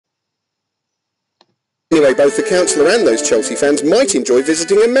Anyway, both the councillor and those Chelsea fans might enjoy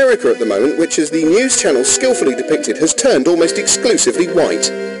visiting America at the moment, which, as the news channel skillfully depicted, has turned almost exclusively white.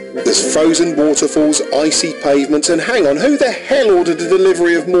 There's frozen waterfalls, icy pavements, and hang on, who the hell ordered a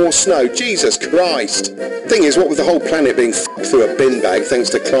delivery of more snow? Jesus Christ! Thing is, what with the whole planet being f***ed through a bin bag thanks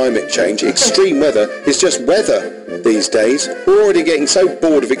to climate change, extreme weather is just weather these days. We're already getting so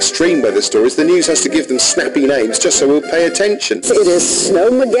bored of extreme weather stories, the news has to give them snappy names just so we'll pay attention. It is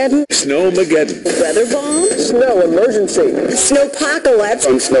Snowmageddon. Snowmageddon. Weather bomb. Snow emergency. Snowpocalypse.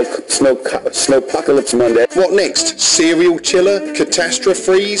 On Snowpocalypse Monday. What next? Serial chiller?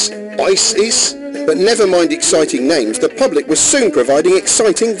 Catastrophes? ISIS? But never mind exciting names, the public was soon providing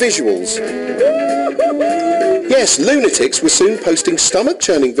exciting visuals. Yes, lunatics were soon posting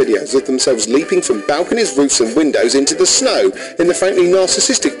stomach-churning videos of themselves leaping from balconies, roofs and windows into the snow in the frankly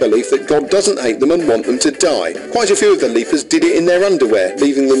narcissistic belief that God doesn't hate them and want them to die. Quite a few of the leapers did it in their underwear,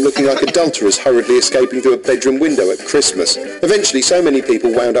 leaving them looking like adulterers hurriedly escaping through a bedroom window at Christmas. Eventually, so many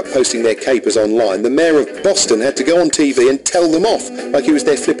people wound up posting their capers online, the mayor of Boston had to go on TV and tell them off, like he was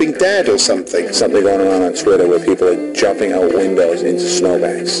their flipping dad or something. Something going on Twitter where people are jumping out windows into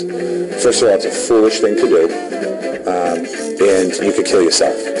snowbanks. First of all, it's a foolish thing to do, and you could kill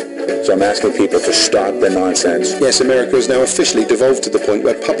yourself. So I'm asking people to stop the nonsense. Yes, America has now officially devolved to the point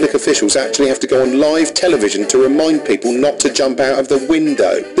where public officials actually have to go on live television to remind people not to jump out of the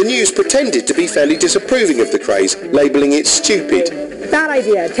window. The news pretended to be fairly disapproving of the craze, labelling it stupid. Bad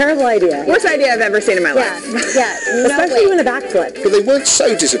idea. Terrible idea. Worst idea I've ever seen in my life. Yeah. Especially when a backflip. But they weren't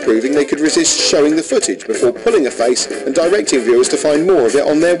so disapproving they could resist showing the footage before pulling a face and directing viewers to find more of it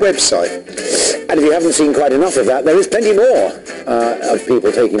on their website. And if you haven't seen quite enough of that, there is plenty more of people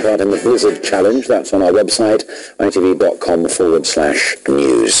taking part in the Blizzard Challenge. That's on our website,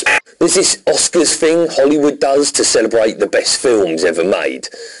 itv.com/news. There's this Oscars thing Hollywood does to celebrate the best films ever made,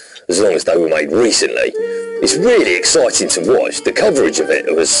 as long as they were made recently. It's really exciting to watch. The coverage of it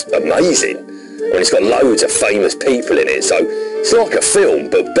was amazing. I mean, it's got loads of famous people in it, so it's like a film,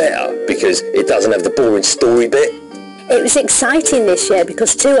 but better, because it doesn't have the boring story bit. It was exciting this year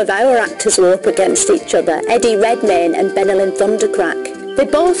because two of our actors were up against each other, Eddie Redmayne and Benelin Thundercrack. They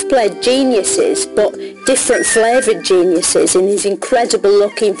both played geniuses, but different flavoured geniuses in these incredible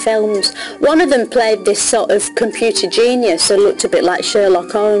looking films. One of them played this sort of computer genius who looked a bit like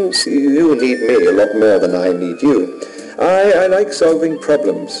Sherlock Holmes. You need me a lot more than I need you. I like solving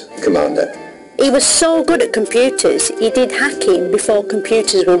problems, Commander. He was so good at computers, he did hacking before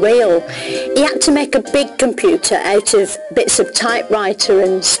computers were real. He had to make a big computer out of bits of typewriter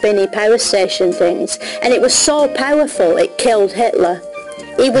and spinny power station things, and it was so powerful it killed Hitler.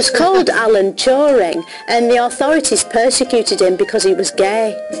 He was called Alan Turing, and the authorities persecuted him because he was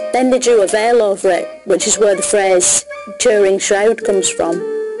gay. Then they drew a veil over it, which is where the phrase Turing Shroud comes from.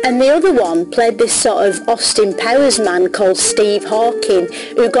 And the other one played this sort of Austin Powers man called Steve Hawking,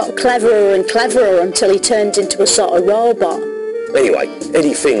 who got cleverer and cleverer until he turned into a sort of robot. Anyway,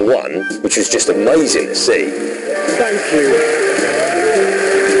 Eddie Fing won, which was just amazing to see. Thank you.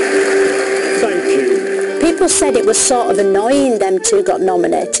 People said it was sort of annoying them two got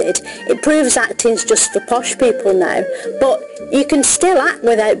nominated. It proves acting's just for posh people now. But you can still act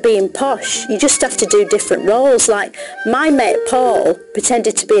without being posh. You just have to do different roles. Like my mate Paul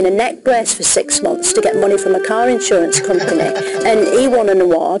pretended to be in a neck brace for 6 months to get money from a car insurance company. And he won an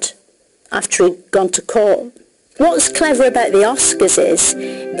award after he'd gone to court. What's clever about the Oscars is,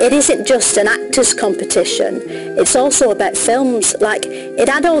 it isn't just an actors competition, it's also about films. Like, it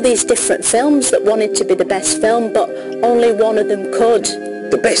had all these different films that wanted to be the best film, but only one of them could.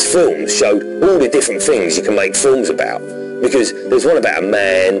 The best films showed all the different things you can make films about, because there's one about a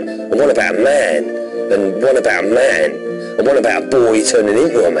man, and one about a man, and one about a man, and one about a boy turning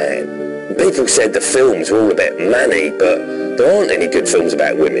into a man. And people said the films were all about manny, but there aren't any good films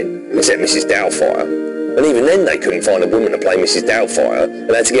about women, except Mrs. Doubtfire. And even then they couldn't find a woman to play Mrs. Doubtfire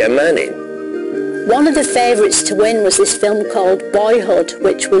and had to get a man in. One of the favourites to win was this film called Boyhood,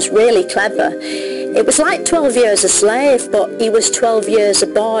 which was really clever. It was like 12 Years a Slave, but he was 12 years a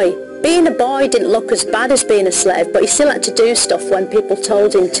boy. Being a boy didn't look as bad as being a slave, but he still had to do stuff when people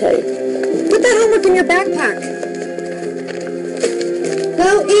told him to. Put that homework in your backpack.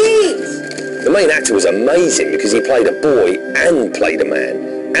 Go eat! The main actor was amazing because he played a boy and played a man,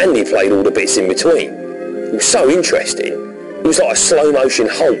 and he played all the bits in between. It was so interesting. It was like a slow-motion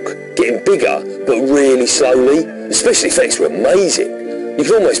Hulk, getting bigger, but really slowly. The special effects were amazing. You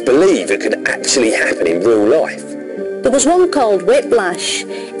could almost believe it could actually happen in real life. There was one called Whiplash.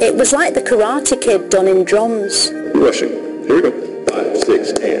 It was like the Karate Kid done in drums. Rushing. Here we go. 5,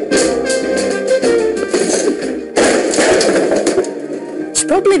 6, and...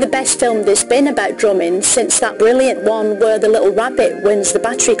 probably the best film there's been about drumming since that brilliant one where the little rabbit wins the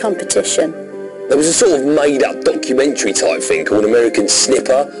battery competition. There was a sort of made-up documentary type thing called American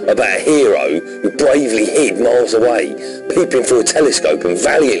Snipper about a hero who bravely hid miles away, peeping through a telescope and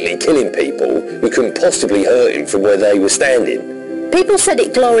valiantly killing people who couldn't possibly hurt him from where they were standing. People said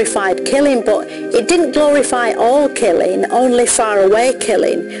it glorified killing, but it didn't glorify all killing, only far away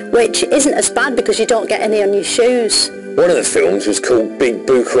killing, which isn't as bad because you don't get any on your shoes. One of the films was called Big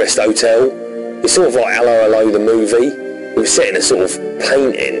Bucharest Hotel. It's sort of like Hello Hello the movie. It was set in a sort of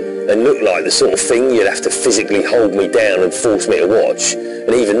painting and looked like the sort of thing you'd have to physically hold me down and force me to watch.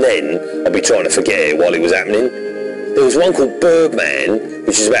 And even then, I'd be trying to forget it while it was happening. There was one called Birdman,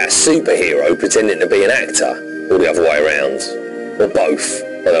 which is about a superhero pretending to be an actor, or the other way around. Or both.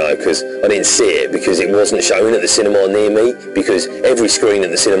 I don't know, because I didn't see it because it wasn't showing at the cinema near me, because every screen at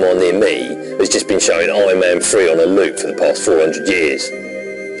the cinema near me has just been showing Iron Man 3 on a loop for the past 400 years.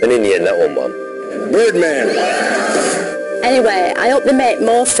 And in the end, that one won. Birdman! Anyway, I hope they make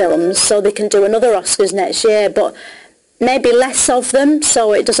more films so they can do another Oscars next year, but maybe less of them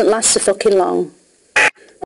so it doesn't last so fucking long.